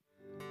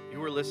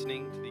You are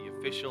listening to the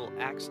official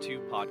Acts 2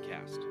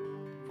 podcast.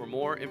 For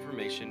more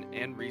information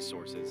and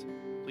resources,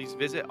 please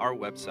visit our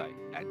website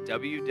at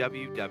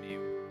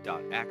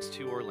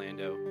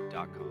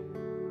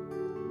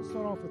www.acts2orlando.com. We'll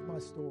start off with my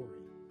story.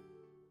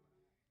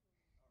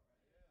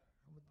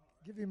 I'm going to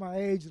give you my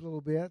age a little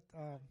bit.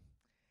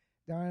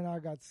 Diane and I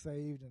got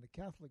saved in a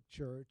Catholic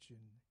church in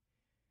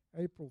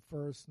April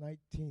 1st,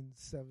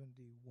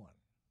 1971.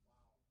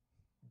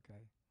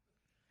 Okay.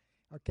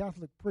 Our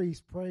Catholic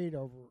priest prayed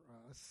over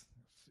us,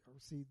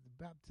 received the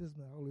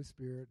baptism of the Holy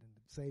Spirit, and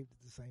saved at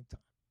the same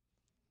time.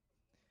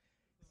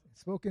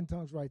 Spoke in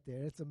tongues right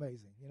there. It's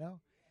amazing, you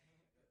know.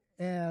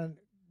 And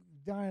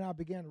Diane and I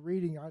began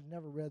reading. I'd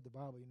never read the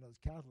Bible. You know, as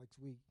Catholics,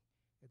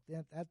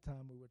 at that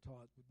time we were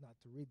taught not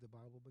to read the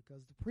Bible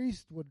because the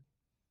priest would,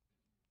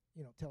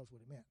 tell us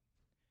what it meant.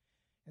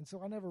 And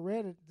so I never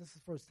read it. This is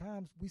the first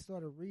time we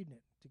started reading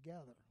it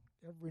together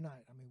every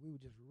night. I mean, we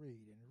would just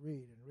read and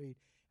read and read.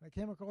 And I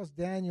came across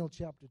Daniel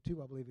chapter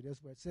 2, I believe it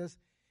is, where it says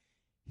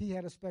he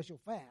had a special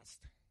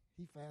fast.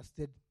 He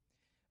fasted.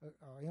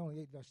 He only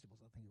ate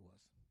vegetables, I think it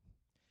was.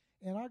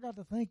 And I got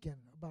to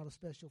thinking about a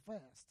special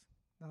fast.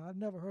 Now, I've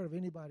never heard of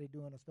anybody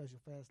doing a special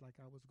fast like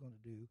I was going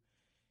to do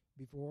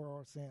before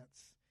or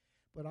since.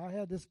 But I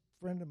had this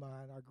friend of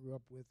mine I grew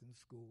up with in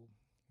school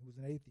who was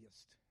an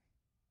atheist.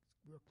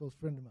 We were a close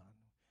friend of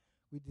mine.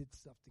 We did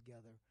stuff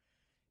together,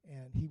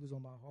 and he was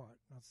on my heart.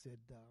 And I said,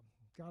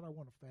 God, I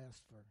want to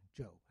fast for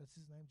Joe. That's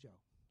his name, Joe.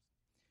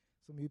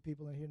 Some of you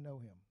people in here know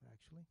him,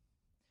 actually.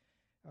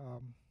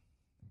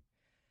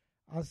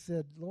 I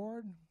said,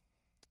 Lord,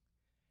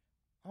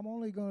 I'm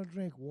only going to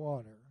drink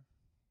water.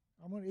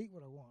 I'm going to eat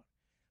what I want,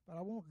 but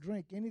I won't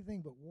drink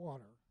anything but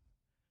water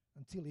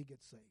until he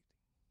gets saved.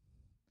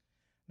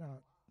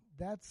 Now,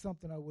 that's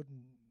something I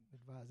wouldn't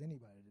advise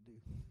anybody to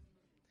do.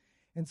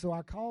 And so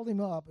I called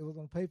him up. It was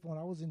on a payphone.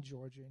 I was in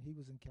Georgia, and he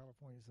was in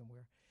California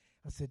somewhere.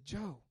 I said,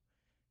 Joe,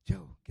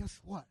 guess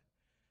what?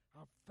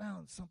 I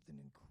found something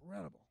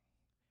incredible.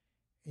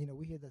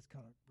 We had this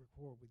kind of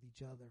rapport with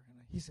each other.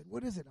 And he said,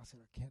 what is it? I said,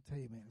 I can't tell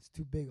you, man. It's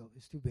too big.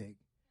 It's too big.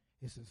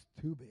 It's just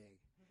too big.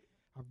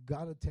 I've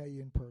got to tell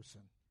you in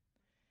person.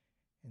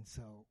 And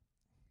so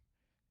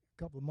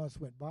a couple of months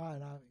went by,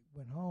 and I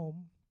went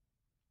home,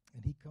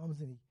 and he comes,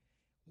 and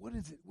what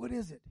is it? What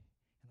is it?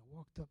 And I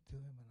walked up to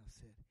him, and I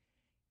said,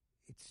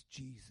 it's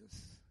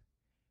Jesus.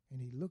 And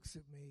he looks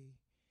at me,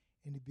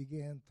 and he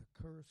began to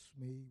curse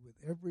me with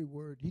every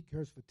word. He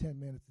cursed for 10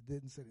 minutes and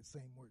didn't say the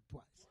same word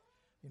twice.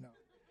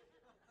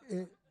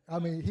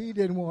 He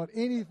didn't want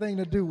anything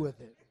to do with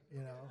it,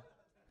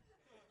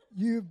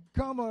 You've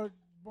come a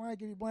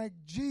blankety blank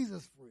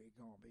Jesus freak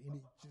on me.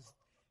 And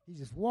he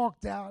just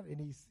walked out, and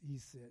he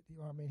said,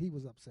 he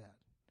was upset.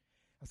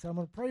 I said, I'm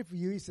going to pray for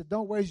you. He said,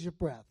 don't waste your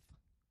breath.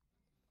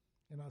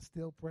 And I'm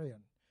still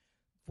praying.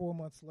 4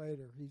 months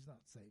later, he's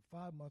not saved.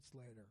 5 months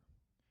later,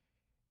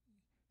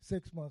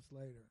 6 months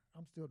later,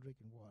 I'm still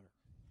drinking water.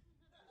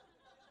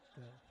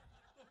 Okay.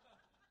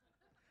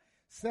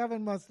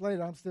 7 months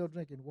later, I'm still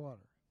drinking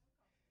water.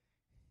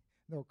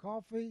 No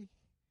coffee,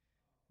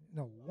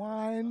 no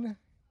wine,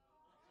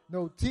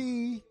 no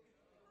tea,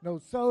 no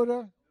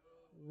soda,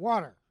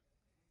 water.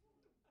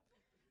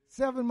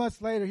 7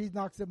 months later, he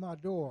knocks at my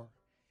door.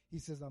 He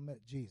says, I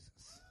met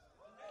Jesus.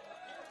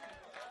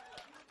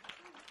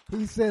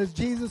 He says,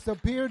 Jesus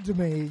appeared to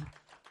me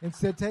and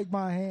said, take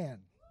my hand.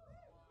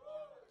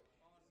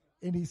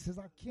 And he says,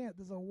 I can't.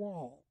 There's a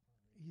wall.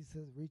 He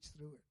says, reach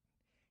through it.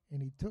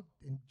 And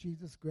and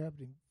Jesus grabbed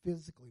him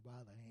physically by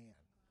the hand.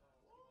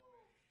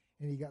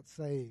 And he got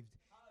saved.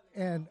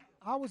 And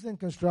I was in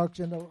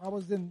construction. I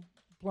was in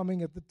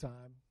plumbing at the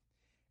time.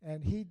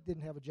 And he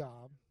didn't have a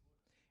job.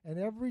 And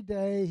every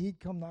day he'd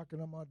come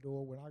knocking on my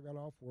door when I got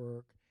off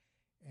work.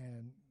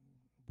 And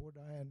poor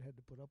Diane had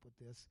to put up with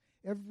this.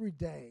 Every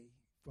day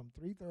from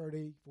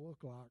 3:30, 4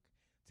 o'clock,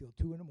 till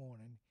 2 in the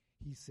morning,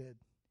 he said,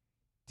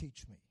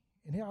 teach me.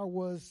 And here I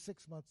was,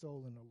 6 months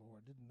old in the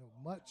Lord. Didn't know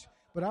much.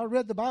 But I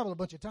read the Bible a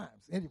bunch of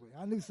times. Anyway,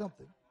 I knew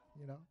something,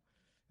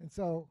 And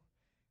so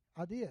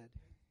I did.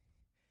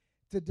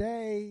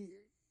 Today,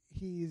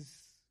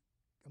 he's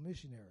a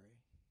missionary.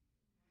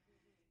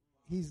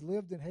 He's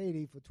lived in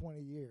Haiti for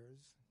 20 years.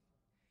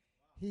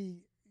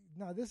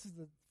 Now, this is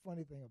the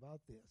funny thing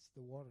about this,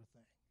 the water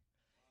thing.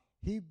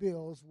 He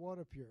builds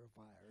water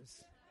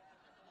purifiers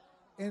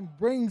and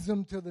brings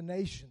them to the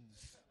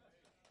nations.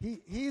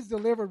 He's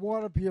delivered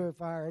water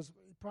purifiers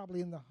probably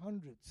in the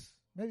hundreds,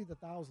 maybe the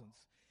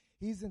thousands.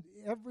 He's in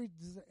every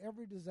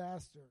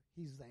disaster,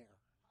 he's there.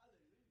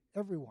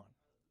 Everyone.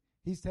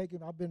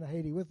 I've been to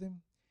Haiti with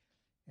him,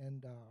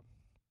 and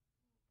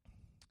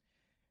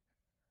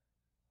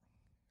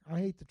I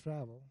hate to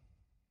travel.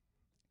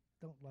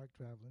 Don't like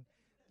traveling.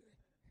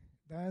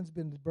 Diane's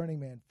been to Burning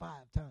Man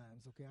 5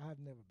 times. Okay, I've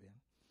never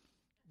been.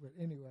 But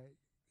anyway,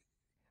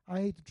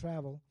 I hate to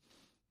travel,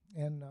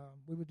 and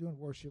we were doing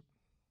worship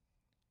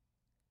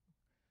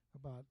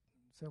about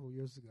several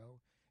years ago.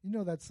 You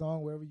know that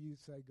song, wherever you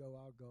say go,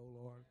 I'll go,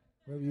 Lord.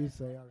 Wherever you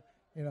say,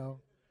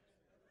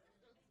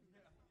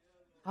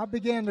 I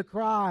began to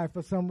cry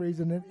for some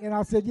reason, and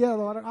I said, yeah,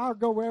 Lord, I'll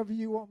go wherever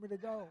you want me to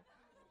go.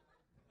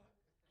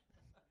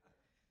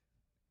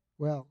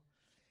 Well,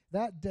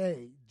 that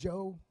day,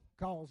 Joe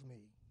calls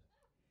me.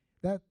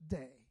 That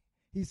day,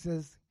 he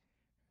says,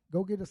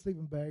 go get a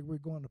sleeping bag. We're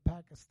going to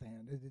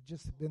Pakistan. It had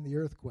just been the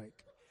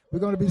earthquake. We're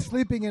going to be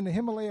sleeping in the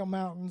Himalaya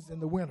mountains in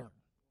the winter.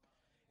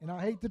 And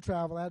I hate to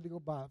travel. I had to go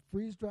buy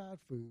freeze-dried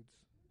foods,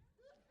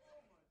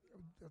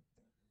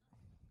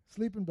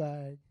 sleeping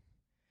bag,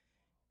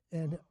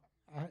 and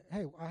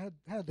I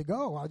had to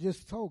go. I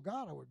just told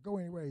God I would go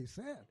anywhere he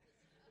said.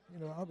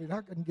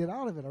 I couldn't get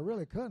out of it. I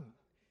really couldn't.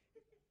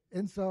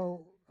 And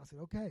so I said,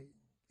 okay.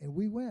 And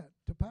we went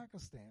to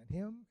Pakistan,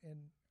 him and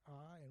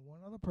I and one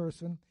other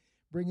person,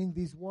 bringing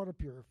these water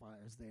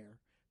purifiers there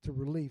to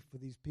relief for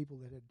these people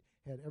that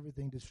had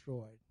everything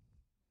destroyed.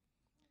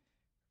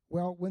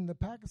 Well, when the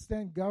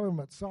Pakistan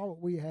government saw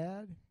what we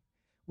had,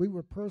 we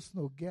were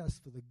personal guests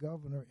for the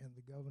governor in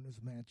the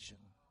governor's mansion.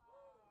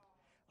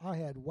 I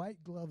had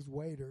white gloves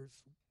waiters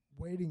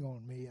waiting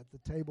on me at the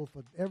table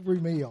for every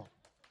meal.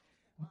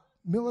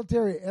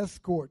 Military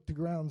escort to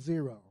Ground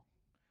Zero.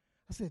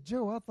 I said,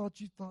 Joe, I thought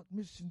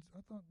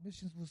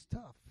missions was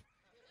tough.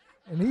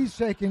 And he's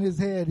shaking his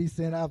head. He's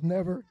saying, I've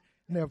never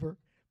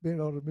been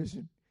on a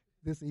mission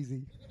this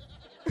easy.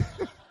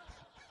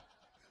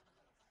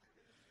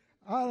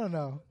 I don't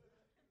know.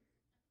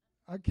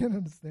 I can't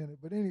understand it.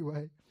 But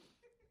anyway,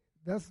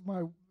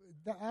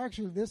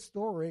 actually this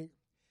story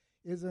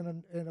is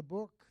in a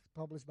book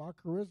published by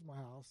Charisma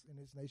House, and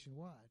it's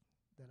nationwide,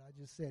 that I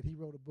just said. He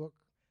wrote a book,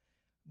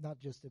 not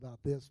just about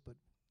this, but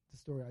the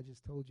story I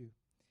just told you,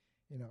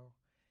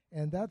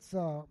 And that's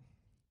how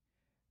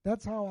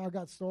I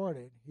got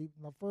started.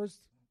 My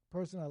first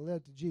person I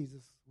led to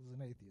Jesus was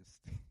an atheist,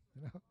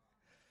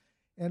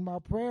 And my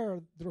prayer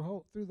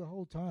through the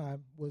whole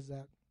time was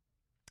that,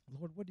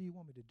 Lord, what do you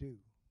want me to do?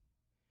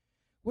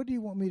 What do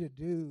you want me to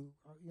do?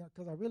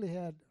 Because I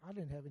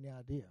didn't have any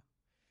idea.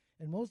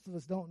 And most of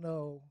us don't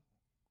know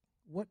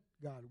what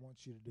God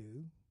wants you to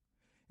do.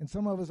 And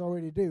some of us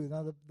already do.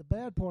 Now, the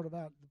bad part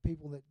about the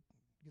people that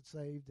get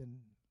saved and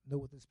know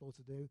what they're supposed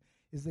to do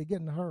is they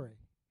get in a hurry.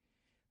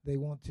 They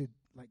want to,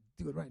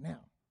 do it right now.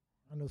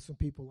 I know some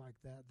people like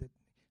that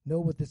know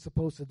what they're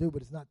supposed to do,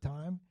 but it's not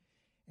time,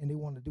 and they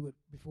want to do it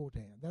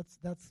beforehand.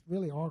 That's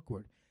really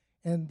awkward.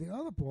 And the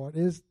other part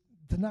is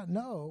to not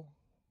know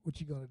what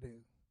you're going to do.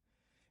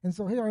 And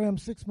so here I am,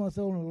 6 months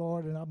old in the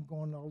Lord, and I'm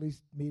going to all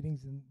these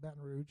meetings in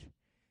Baton Rouge.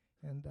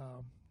 And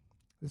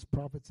this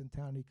prophet's in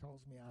town. He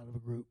calls me out of a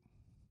group.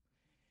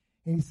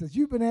 And he says,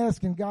 you've been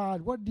asking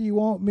God, what do you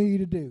want me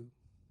to do?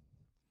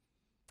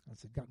 I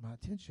said, got my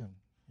attention,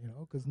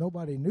 because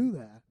nobody knew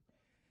that.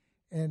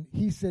 And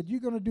he said, you're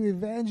going to do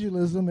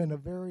evangelism in a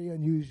very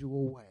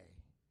unusual way.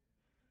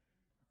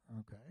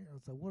 Okay. I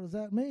said, what does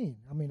that mean?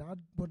 I mean,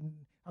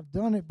 I've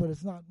done it, but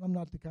I'm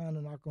not the kind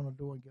of knock on the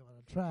door and give it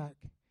a track.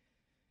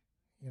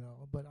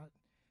 But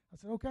I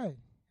said, okay.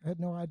 I had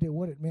no idea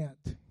what it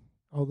meant,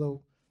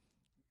 although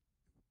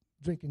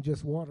drinking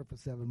just water for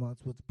 7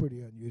 months was a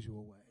pretty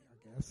unusual way, I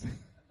guess.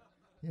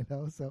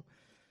 So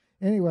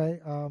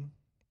anyway,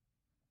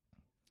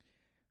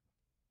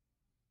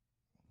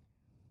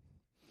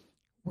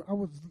 I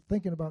was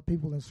thinking about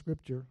people in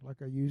Scripture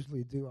like I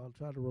usually do. I'll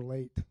try to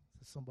relate to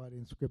somebody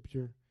in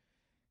Scripture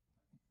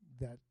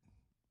that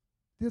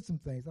did some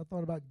things. I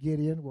thought about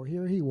Gideon. Well,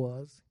 here he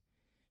was.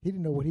 He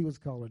didn't know what he was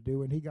called to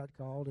do, and he got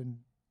called, and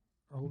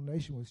our whole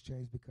nation was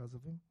changed because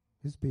of him,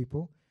 his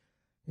people.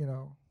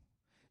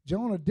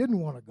 Jonah didn't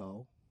want to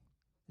go.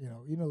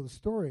 You know the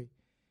story.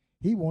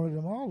 He wanted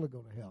them all to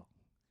go to hell,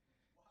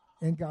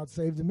 and God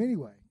saved them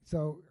anyway.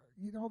 So,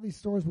 all these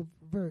stories were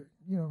very,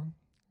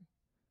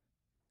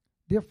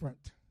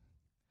 different.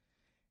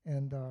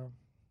 And I'd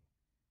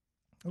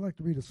like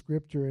to read a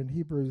scripture in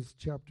Hebrews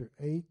chapter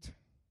 8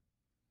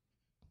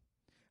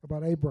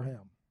 about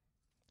Abraham.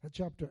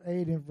 Chapter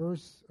 8 in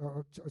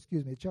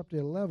chapter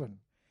 11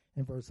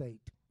 in verse 8.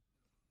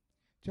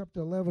 Chapter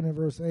 11 in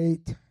verse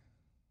 8.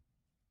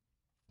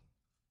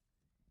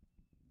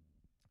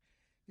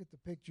 Get the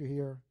picture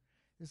here.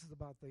 This is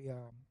about the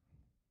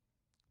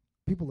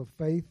people of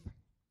faith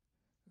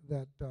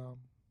that the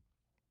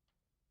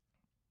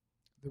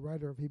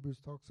writer of Hebrews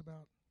talks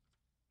about.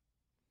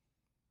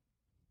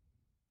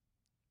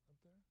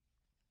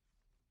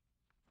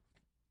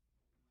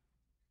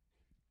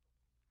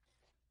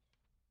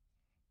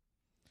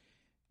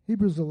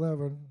 Hebrews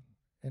 11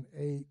 and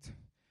 8,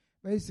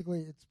 basically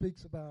it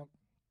speaks about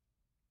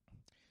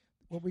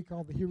what we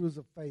call the heroes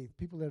of faith,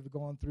 people that have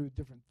gone through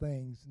different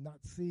things,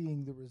 not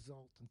seeing the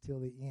result until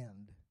the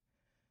end,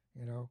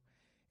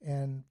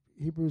 And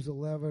Hebrews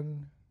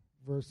 11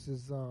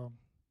 verses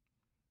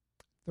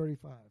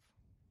 35.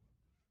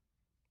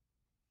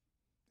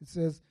 It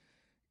says,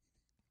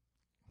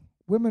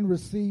 women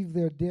received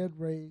their dead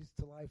raised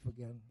to life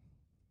again.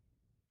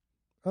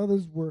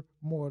 Others were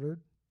martyred,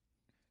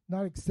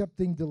 not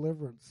accepting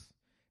deliverance,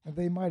 and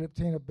they might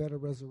obtain a better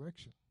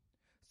resurrection.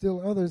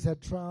 Still others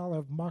had trial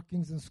of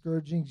mockings and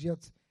scourgings,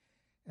 yet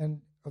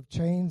and of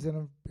chains and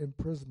of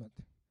imprisonment.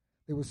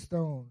 They were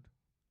stoned,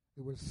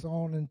 It was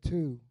sawn in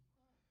two.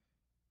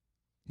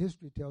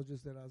 History tells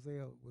us that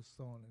Isaiah was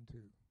sawn in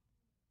two.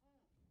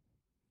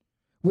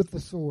 With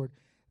the sword,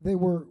 they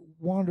were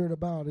wandered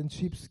about in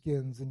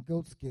sheepskins and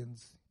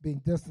goatskins,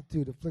 being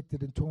destitute,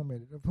 afflicted, and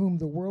tormented, of whom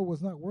the world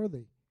was not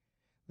worthy.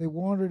 They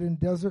wandered in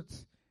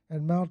deserts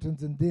and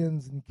mountains and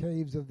dens and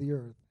caves of the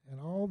earth. And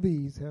all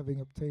these, having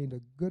obtained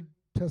a good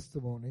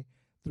testimony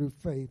through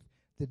faith,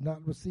 did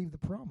not receive the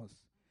promise.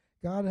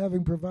 God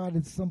having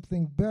provided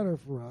something better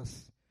for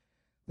us,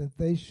 that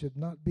they should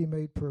not be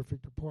made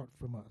perfect apart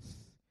from us.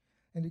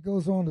 And he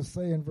goes on to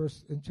say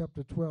in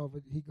chapter 12,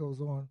 he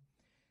goes on,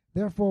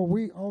 therefore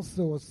we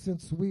also,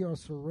 since we are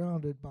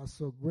surrounded by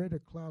so great a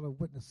cloud of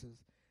witnesses,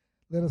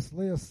 let us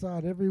lay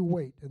aside every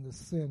weight and the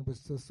sin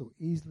which does so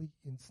easily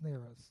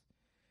ensnare us.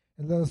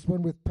 And let us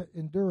run with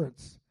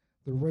endurance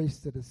the race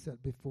that is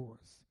set before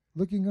us,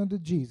 looking unto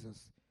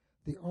Jesus,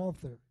 the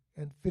author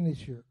and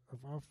finisher of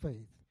our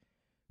faith,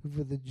 who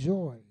for the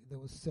joy that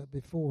was set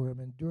before him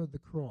endured the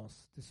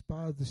cross,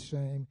 despised the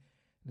shame,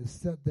 and is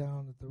set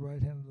down at the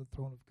right hand of the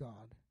throne of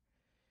God.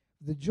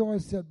 The joy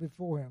set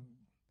before him.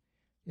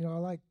 You know,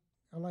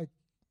 I like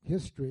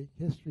history.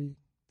 History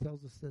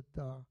tells us that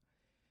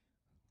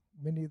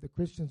many of the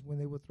Christians, when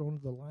they were thrown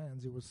to the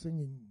lions, they were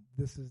singing,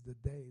 "This is the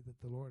day that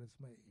the Lord has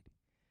made."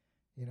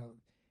 You know,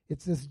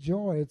 it's this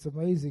joy. It's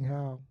amazing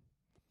how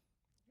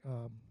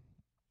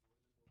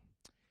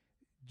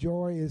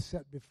joy is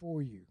set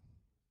before you,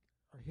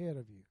 ahead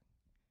of you.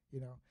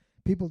 You know,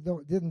 people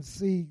didn't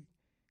see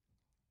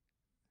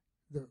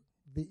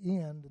the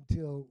end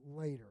until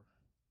later.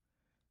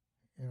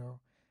 You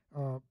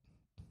know,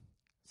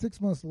 6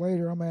 months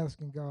later, I'm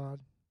asking God,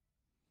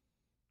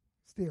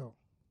 still,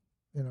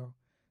 you know,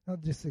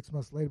 not just 6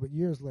 months later, but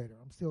years later,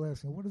 I'm still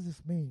asking, what does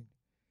this mean?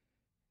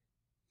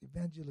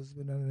 Evangelism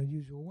in an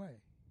unusual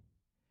way.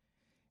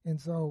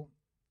 And so,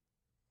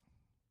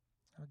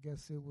 I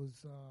guess it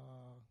was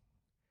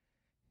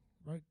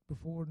right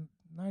before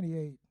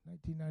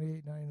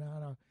 1998,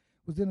 99, I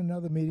was in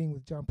another meeting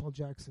with John Paul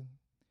Jackson.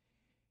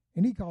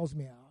 And he calls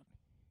me out,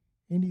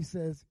 and he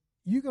says,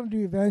 you're going to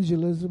do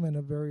evangelism in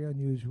a very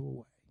unusual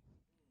way.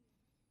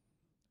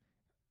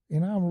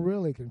 And I'm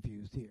really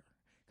confused here.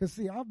 Because,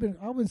 see, I've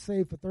been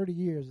saved for 30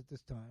 years at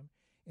this time,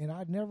 and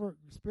I'd never,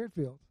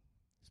 Spirit-filled,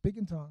 speak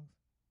in tongues,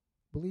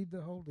 believed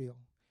the whole deal,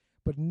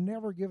 but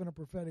never given a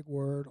prophetic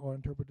word or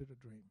interpreted a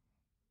dream.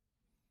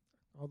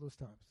 All those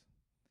times.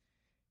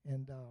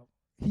 And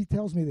he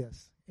tells me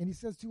this, and he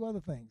says two other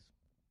things.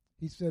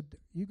 He said,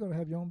 you're going to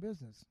have your own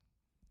business.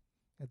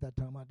 At that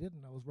time, I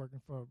didn't. I was working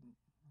for a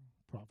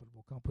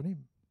profitable company,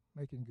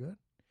 making good.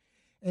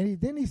 And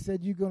then he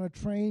said, you're going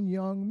to train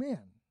young men.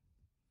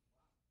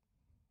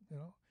 You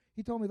know,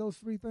 he told me those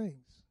three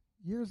things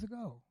years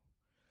ago.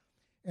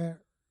 And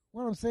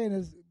what I'm saying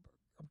is,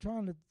 I'm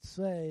trying to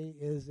say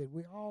is that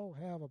we all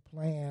have a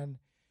plan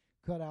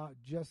cut out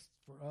just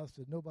for us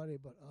that nobody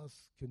but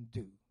us can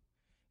do.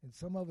 And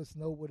some of us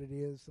know what it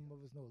is. Some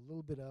of us know a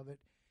little bit of it.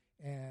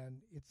 And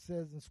it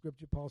says in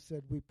Scripture, Paul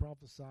said, we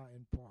prophesy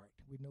in part.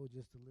 We know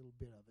just a little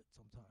bit of it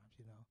sometimes,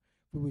 you know.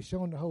 But we're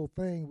shown the whole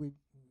thing, we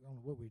don't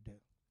know what we do,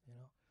 you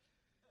know.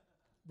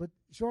 But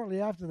shortly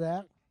after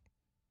that,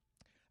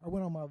 I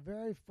went on my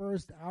very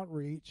first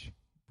outreach,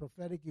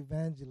 prophetic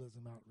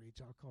evangelism outreach,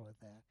 I'll call it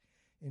that,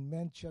 in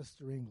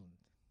Manchester,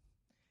 England.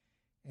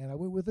 And I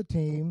went with a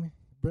team.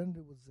 Brenda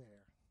was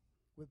there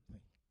with me.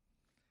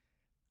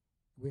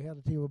 We had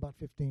a team of about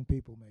 15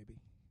 people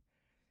maybe.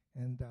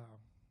 And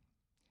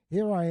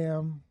here I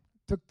am,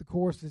 took the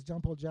courses.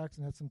 John Paul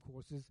Jackson had some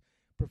courses,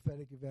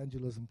 prophetic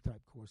evangelism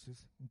type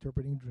courses,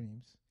 interpreting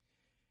dreams.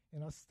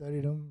 And I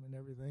studied them and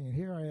everything. And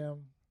here I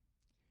am,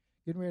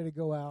 getting ready to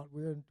go out.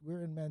 We're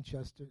in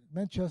Manchester.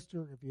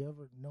 Manchester, if you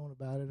ever known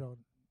about it or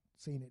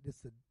seen it,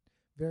 it's a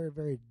very,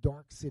 very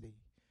dark city.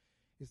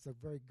 It's a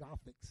very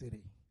gothic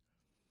city.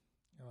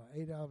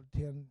 8 out of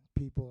 10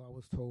 people, I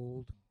was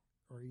told,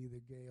 are either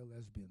gay or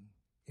lesbian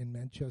in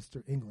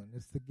Manchester, England.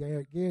 It's the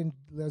gay and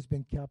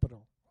lesbian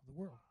capital of the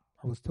world.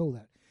 I was told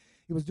that.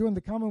 It was during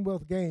the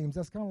Commonwealth Games.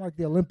 That's kind of like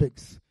the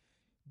Olympics.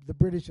 The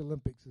British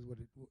Olympics is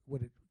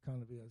what it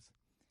kind of is.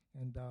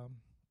 And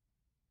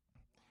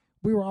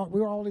we were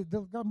all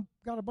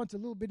got a bunch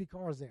of little bitty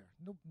cars there.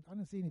 No, I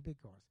didn't see any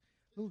big cars.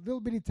 Little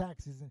bitty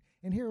taxis.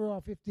 And here are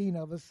all 15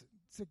 of us,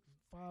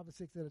 5 or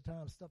 6 at a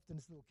time, stuffed in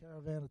this little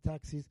caravan of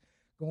taxis,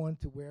 going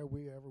to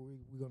wherever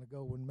we're going to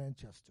go in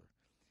Manchester.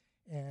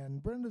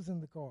 And Brenda's in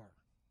the car,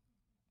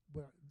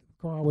 the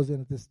car I was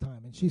in at this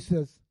time. And she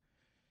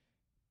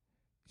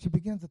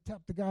begins to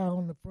tap the guy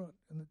on the front,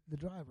 and the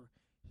driver.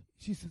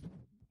 She says,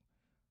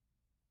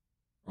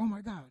 oh,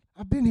 my God,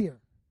 I've been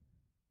here.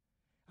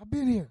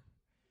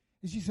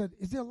 And she said,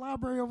 is there a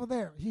library over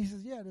there? He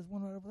says, yeah, there's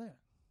one right over there.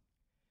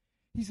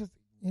 He says,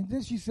 and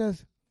then she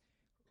says,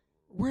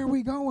 where are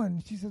we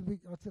going? She says,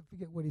 I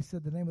forget what he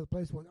said the name of the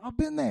place was. I've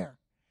been there.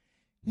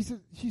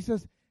 She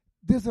says,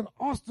 there's an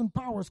Austin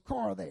Powers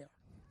car there.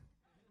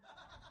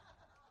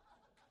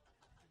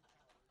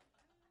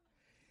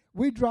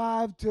 We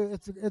drive to,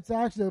 it's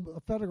actually a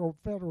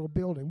federal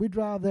building. We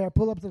drive there,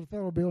 pull up to the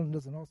federal building,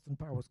 there's an Austin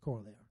Powers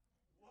car there.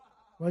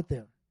 right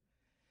there.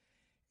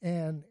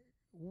 And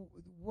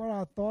what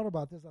I thought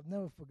about this, I've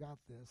never forgot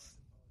this,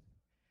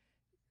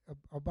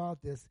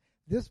 about this.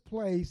 This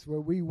place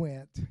where we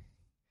went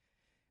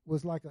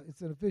was like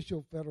it's an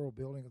official federal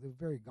building. It's a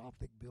very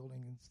Gothic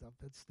building and stuff.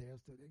 That stairs,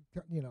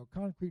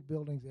 concrete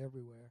buildings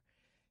everywhere.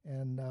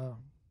 And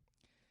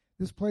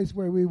this place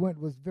where we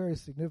went was very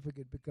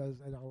significant because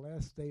at our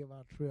last day of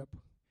our trip,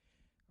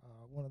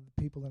 one of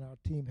the people in our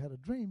team had a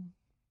dream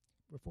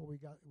before we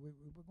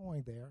were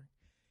going there.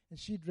 And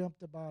she dreamt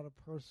about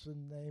a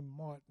person named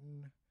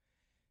Martin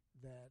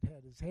that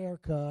had his hair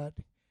cut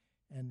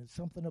and it's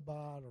something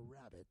about a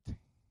rabbit.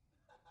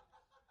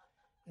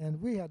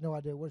 And we had no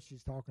idea what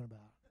she's talking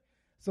about.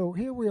 So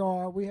here we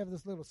are. We have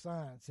this little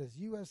sign that says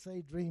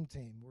USA Dream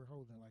Team. We're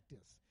holding it like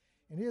this.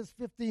 And here's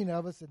 15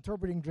 of us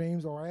interpreting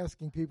dreams or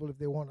asking people if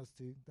they want us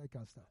to, that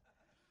kind of stuff.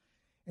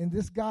 And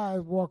this guy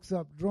walks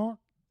up drunk,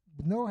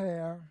 with no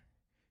hair.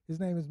 His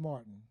name is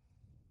Martin.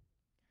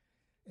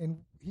 And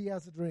he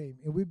has a dream.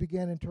 And we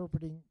began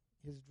interpreting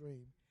his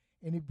dream.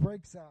 And he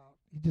breaks out.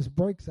 He just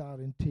breaks out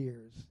in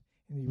tears.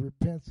 And he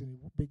repents and he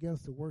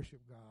begins to worship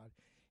God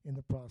in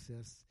the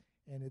process.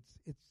 And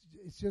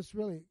it's just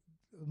really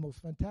the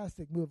most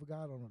fantastic move of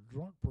God on a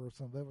drunk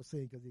person I've ever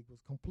seen because he was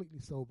completely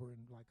sober in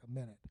like a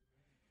minute.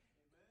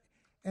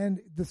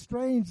 And the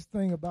strange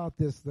thing about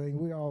this thing,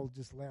 we all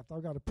just laughed. I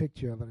got a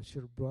picture of it. I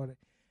should have brought it.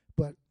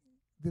 But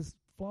this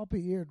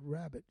floppy-eared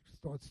rabbit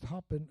starts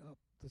hopping up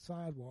the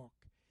sidewalk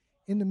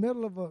in the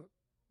middle of a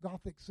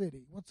Gothic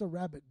city. What's a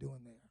rabbit doing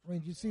there? I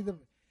mean, you see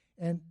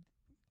and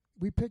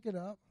we pick it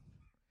up,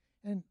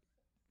 and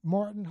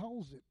Martin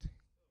holds it.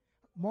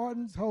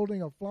 Martin's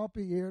holding a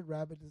floppy-eared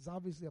rabbit. It's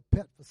obviously a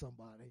pet for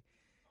somebody,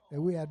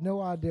 and we had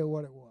no idea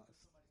what it was,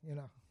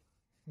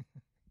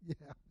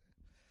 Yeah.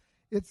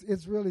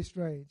 It's really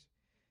strange.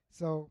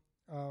 So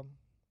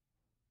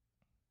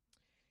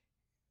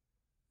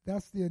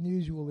that's the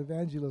unusual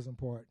evangelism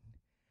part.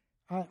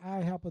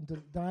 I happen to,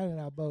 Diane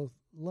and I both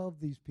love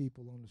these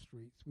people on the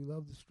streets. We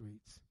love the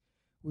streets.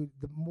 The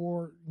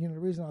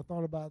reason I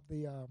thought about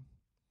the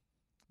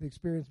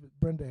experience that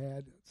Brenda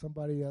had,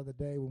 somebody the other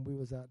day when we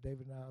was out,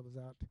 David and I was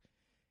out,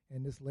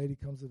 and this lady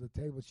comes to the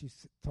table. She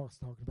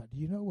talking about, do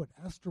you know what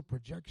astral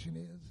projection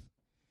is?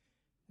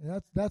 And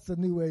that's a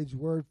New Age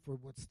word for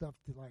what stuff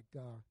like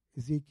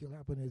Ezekiel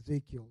happened to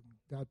Ezekiel.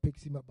 God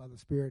picks him up by the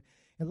Spirit.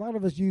 And a lot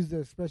of us use the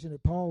expression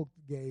that Paul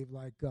gave,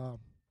 like,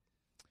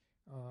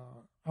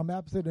 I'm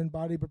absent in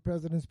body but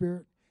present in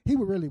spirit. He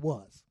really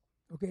was.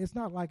 Okay, it's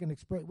not like an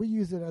expression. We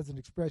use it as an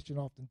expression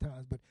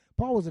oftentimes, but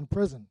Paul was in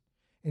prison,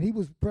 and he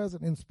was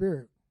present in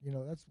spirit.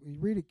 You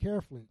read it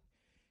carefully.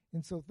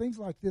 And so things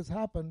like this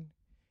happen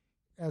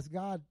as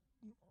God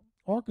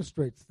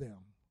orchestrates them.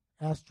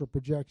 Astral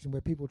projection, where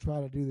people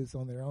try to do this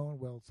on their own.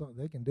 Well,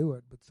 they can do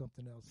it, but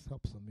something else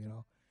helps them,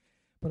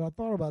 But I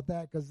thought about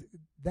that because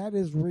that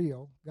is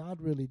real. God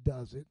really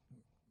does it.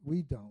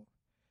 We don't,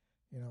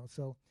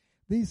 So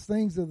these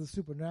things of the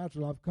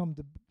supernatural I've come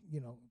to,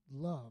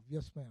 love.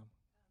 Yes, ma'am.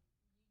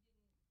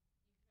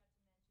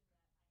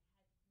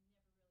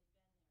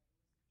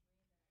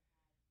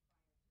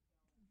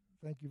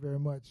 Thank you very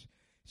much.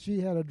 She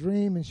had a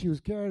dream, and she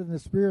was carried in the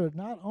Spirit,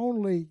 not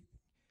only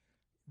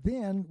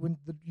then when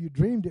you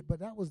dreamed it, but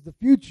that was the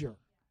future.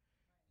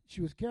 She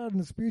was carried in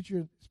the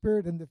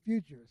spirit in the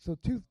future. So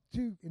two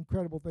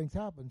incredible things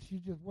happened. She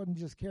just wasn't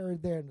just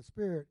carried there in the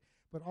spirit,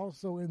 but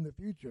also in the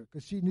future,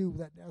 because she knew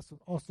that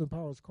Austin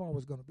Powers' car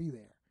was going to be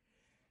there.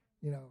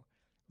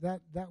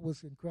 That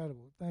was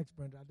incredible. Thanks,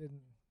 Brenda. I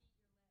didn't.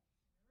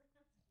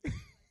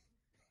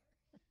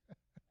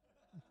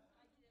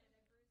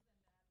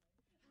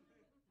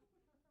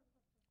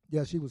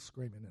 Yeah, she was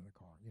screaming in the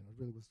car. It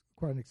really was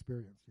quite an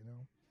experience.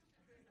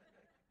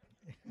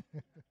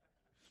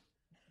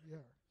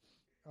 Yeah.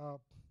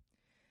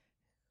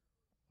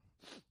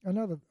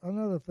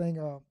 Another thing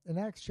in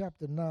Acts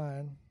chapter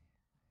 9.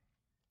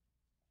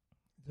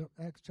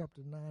 Acts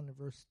chapter 9 and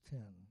verse 10.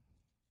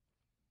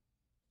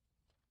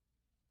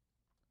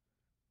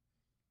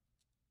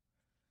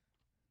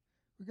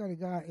 We got a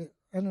guy,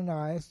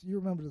 Ananias. You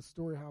remember the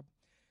story how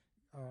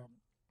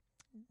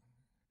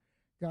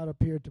God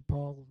appeared to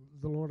Paul.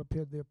 The Lord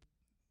appeared there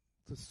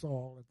to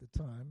Saul at the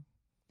time.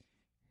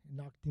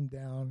 Knocked him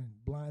down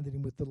and blinded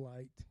him with the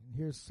light. And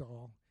here's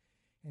Saul.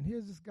 And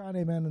here's this guy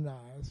named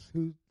Ananias,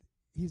 who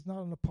he's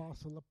not an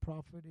apostle, a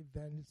prophet,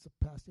 evangelist,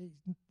 a pastor.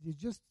 He's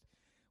just,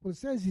 it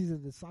says he's a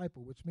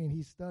disciple, which means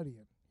he's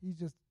studying. He's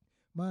just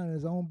minding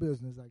his own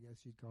business, I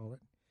guess you'd call it.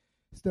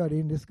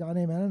 Studying. This guy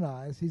named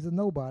Ananias, he's a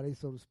nobody,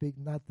 so to speak.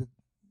 Not that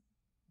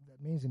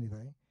that means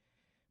anything.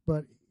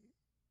 But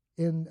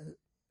in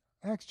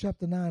Acts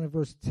chapter 9 and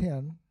verse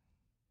 10,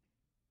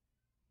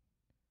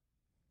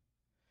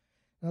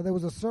 now there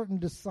was a certain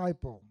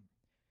disciple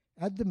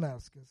at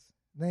Damascus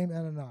named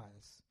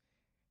Ananias.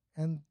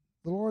 And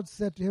the Lord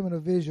said to him in a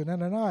vision,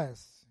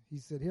 Ananias, he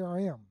said, here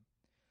I am.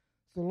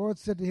 So the Lord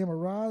said to him,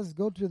 arise,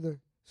 go to the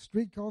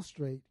street called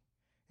Straight,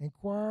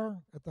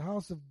 inquire at the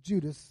house of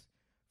Judas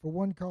for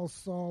one called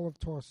Saul of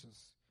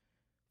Tarsus.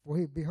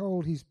 For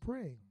behold, he's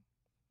praying.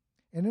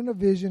 And in a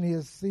vision, he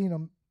has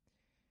seen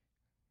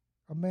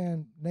a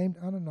man named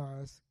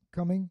Ananias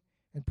coming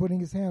and putting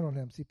his hand on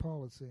him. See,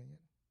 Paul is seeing it.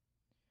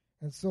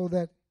 And so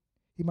that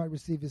he might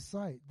receive his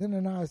sight. Then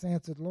Ananias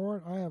answered,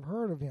 Lord, I have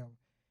heard of him.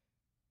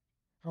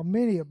 How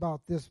many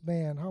about this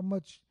man, how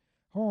much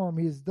harm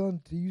he has done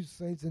to you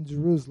saints in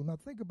Jerusalem. Now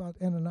think about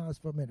Ananias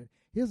for a minute.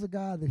 Here's a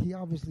guy that he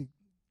obviously,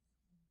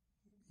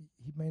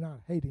 he may not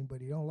hate him,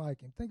 but he don't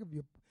like him. Think of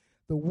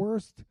the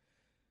worst,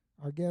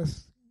 I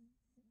guess,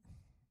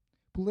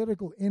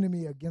 political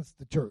enemy against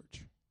the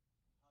church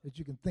that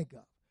you can think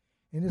of.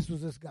 And this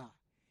was this guy.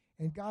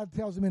 And God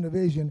tells him in a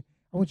vision,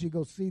 I want you to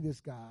go see this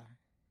guy.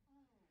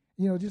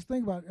 You know, just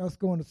think about us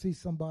going to see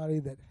somebody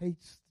that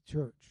hates the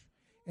church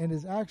and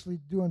is actually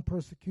doing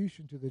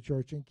persecution to the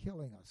church and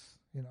killing us,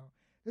 you know.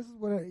 This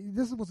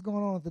is what's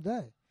going on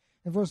today.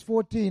 In verse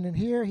 14, and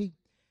here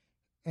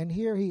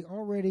he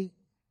already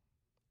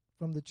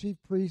from the chief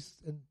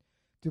priests and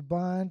to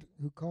bind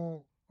who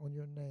call on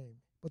your name.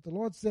 But the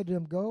Lord said to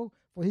him, Go,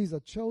 for he's a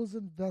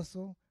chosen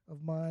vessel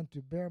of mine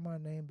to bear my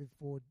name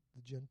before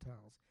the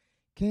Gentiles,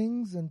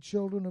 kings and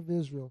children of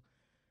Israel,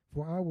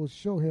 for I will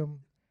show him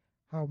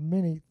how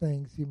many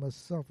things he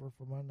must suffer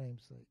for my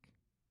name's sake.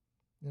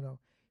 You know,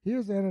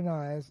 here's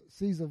Ananias,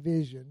 sees a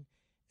vision,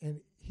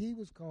 and he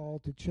was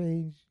called to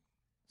change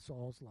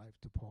Saul's life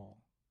to Paul.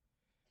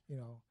 You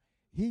know,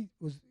 he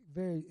was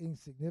very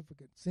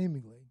insignificant,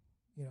 seemingly,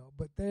 you know,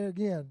 but there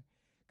again,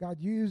 God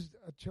used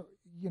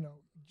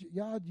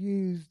God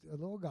used a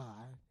little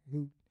guy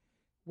who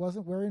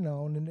wasn't very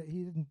known, and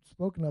he didn't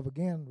spoken of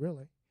again,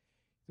 really,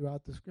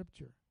 throughout the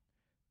Scripture.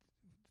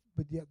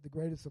 But yet the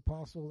greatest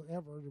apostle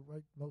ever to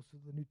write most of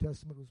the New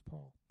Testament was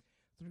Paul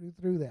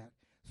through that.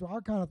 So I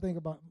kind of think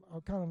about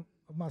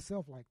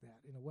myself like that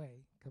in a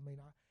way. I mean,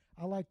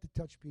 I like to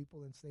touch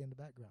people and stay in the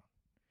background.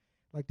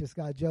 Like this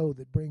guy Joe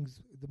that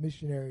brings the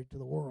missionary to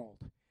the world.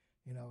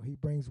 You know, he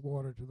brings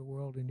water to the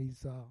world, and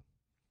he's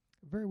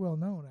very well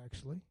known,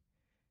 actually.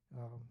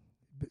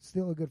 But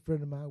still a good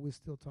friend of mine. We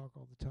still talk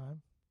all the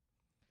time.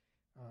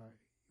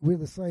 We're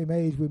the same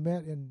age. We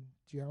met in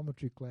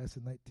geometry class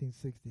in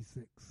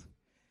 1966.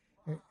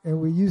 And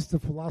we used to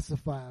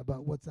philosophize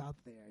about what's out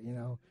there, you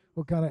know,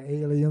 what kind of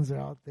aliens are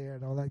out there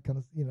and all that kind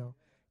of, you know,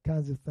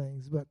 kinds of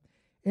things. But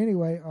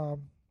anyway,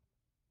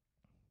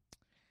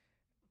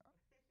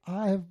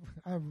 I've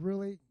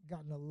really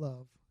gotten a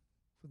love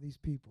for these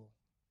people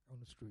on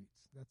the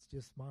streets. That's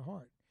just my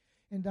heart.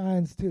 And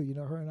Diane's too. You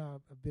know, her and I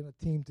have been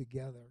a team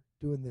together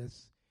doing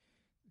this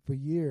for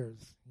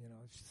years, you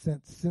know,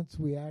 since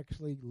we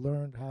actually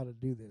learned how to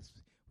do this.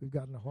 We've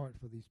gotten a heart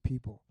for these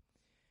people.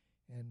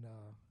 And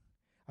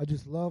I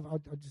just want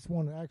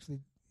to actually,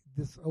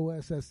 this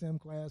OSSM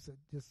class,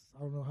 I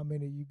don't know how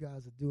many of you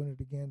guys are doing it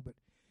again, but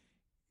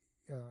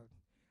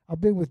I've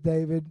been with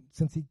David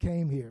since he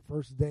came here.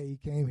 First day he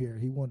came here,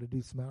 he wanted to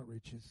do some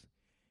outreaches.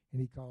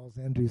 And he calls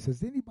Andrew,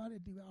 says, anybody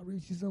do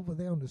outreaches over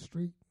there on the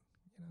street?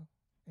 You know,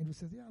 Andrew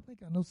says, yeah, I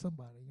think I know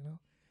somebody, you know.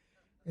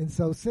 And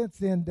so since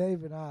then,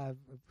 Dave and I have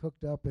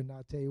hooked up, and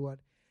I'll tell you what,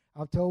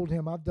 I've told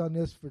him I've done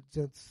this for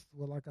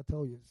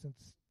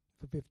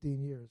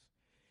 15 years.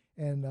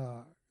 And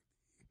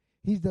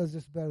he does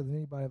this better than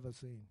anybody I've ever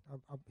seen.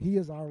 He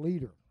is our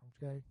leader,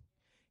 okay?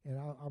 And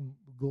I'm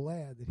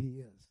glad that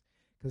he is,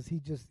 because he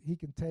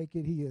can take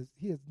it. He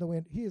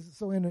is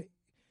so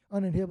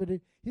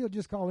uninhibited. He'll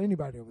just call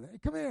anybody over there. Hey,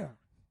 come here,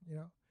 you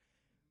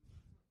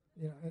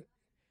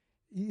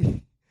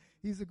know.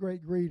 He's a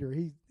great greeter.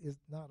 He is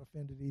not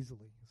offended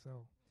easily.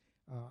 So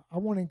I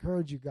want to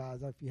encourage you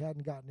guys, if you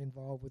hadn't gotten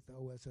involved with the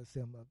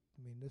OSSM,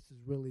 I mean, this is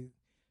really,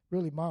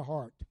 really my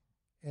heart.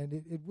 And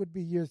it would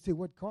be yours too.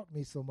 What caught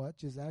me so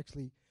much is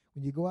actually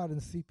when you go out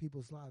and see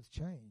people's lives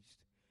changed.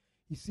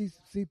 You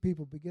see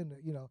people begin to,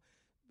 you know,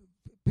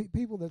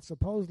 people that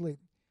supposedly,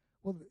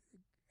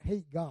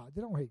 hate God.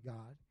 They don't hate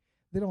God.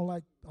 They don't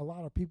like a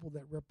lot of people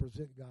that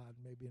represent God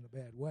maybe in a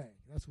bad way.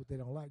 That's what they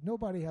don't like.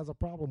 Nobody has a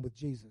problem with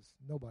Jesus.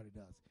 Nobody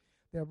does.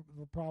 They have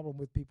a problem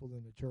with people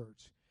in the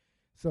church.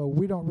 So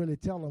we don't really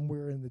tell them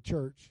we're in the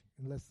church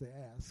unless they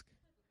ask.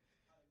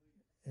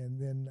 And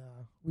then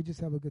we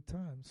just have a good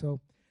time. So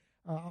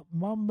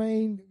my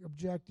main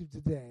objective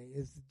today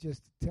is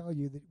just to tell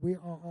you that we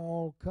are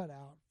all cut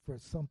out for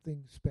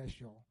something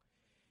special.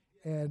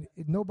 And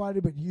nobody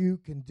but you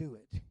can do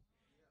it.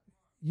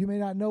 You may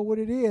not know what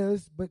it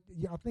is, but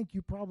I think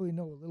you probably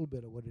know a little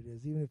bit of what it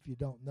is, even if you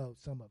don't know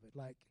some of it.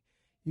 Like,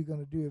 you're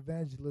going to do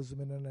evangelism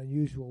in an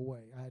unusual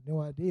way. I had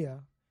no idea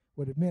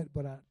what it meant,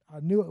 but I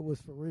knew it was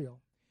for real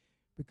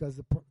because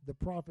the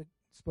prophet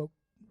spoke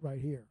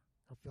right here.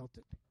 I felt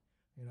it,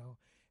 you know.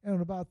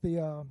 And about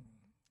the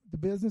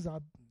business, I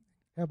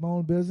have my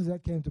own business.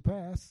 That came to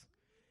pass.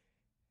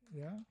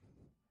 Yeah.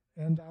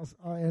 And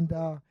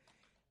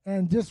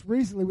just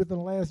recently, within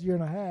the last year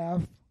and a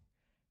half,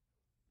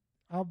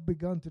 I've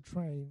begun to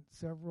train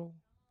several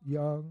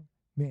young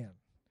men,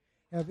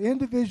 have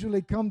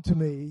individually come to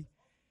me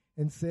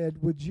and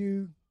said, would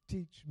you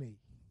teach me?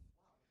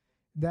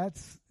 I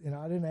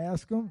didn't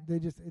ask them.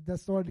 That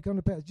started to come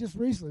to pass just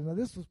recently. Now,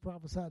 this was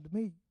prophesied to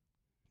me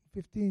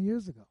 15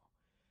 years ago.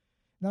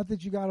 Not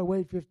that you got to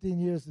wait 15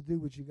 years to do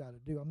what you got to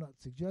do. I'm not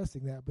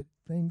suggesting that, but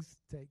things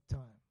take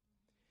time.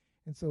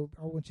 And so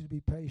I want you to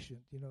be patient,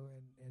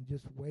 and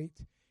just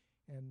wait,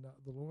 and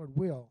the Lord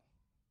will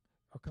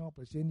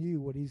accomplish in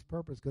you what he's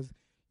purposed. Because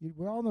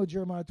we all know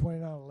Jeremiah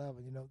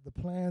 29:11, the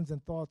plans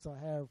and thoughts I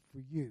have for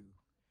you.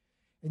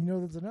 And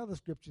there's another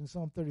scripture in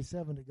Psalm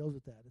 37 that goes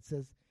with that.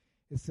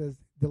 It says,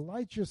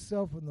 delight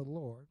yourself in the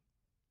Lord,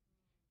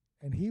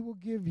 and he will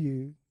give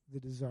you the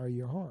desire of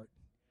your heart.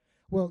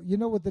 Well, you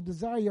know what the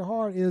desire of your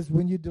heart is?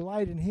 When you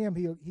delight in him,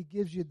 he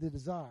gives you the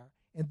desire,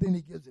 and then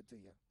he gives it to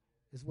you.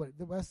 That's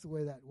the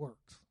way that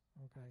works,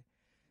 okay?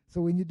 So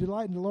when you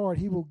delight in the Lord,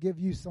 he will give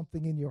you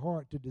something in your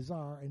heart to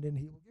desire, and then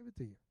he will give it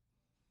to you,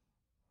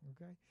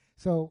 okay?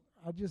 So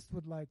I just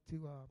would like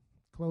to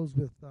close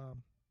with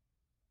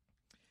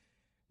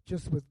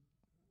with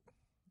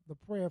the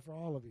prayer for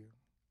all of you,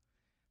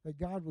 that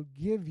God would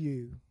give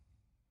you,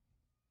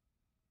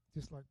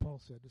 just like Paul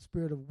said, the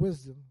spirit of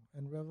wisdom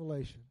and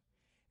revelation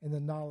and the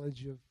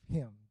knowledge of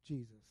him,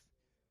 Jesus.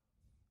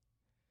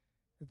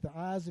 That the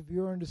eyes of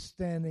your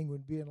understanding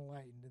would be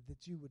enlightened, and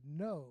that you would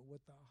know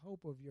what the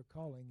hope of your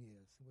calling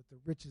is, and what the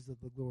riches of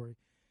the glory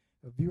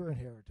of your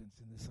inheritance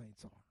in the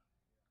saints are.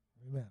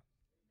 Amen.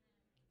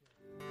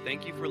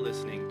 Thank you for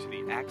listening to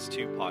the Acts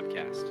 2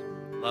 podcast.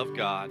 Love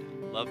God,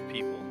 love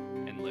people,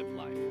 and live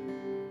life.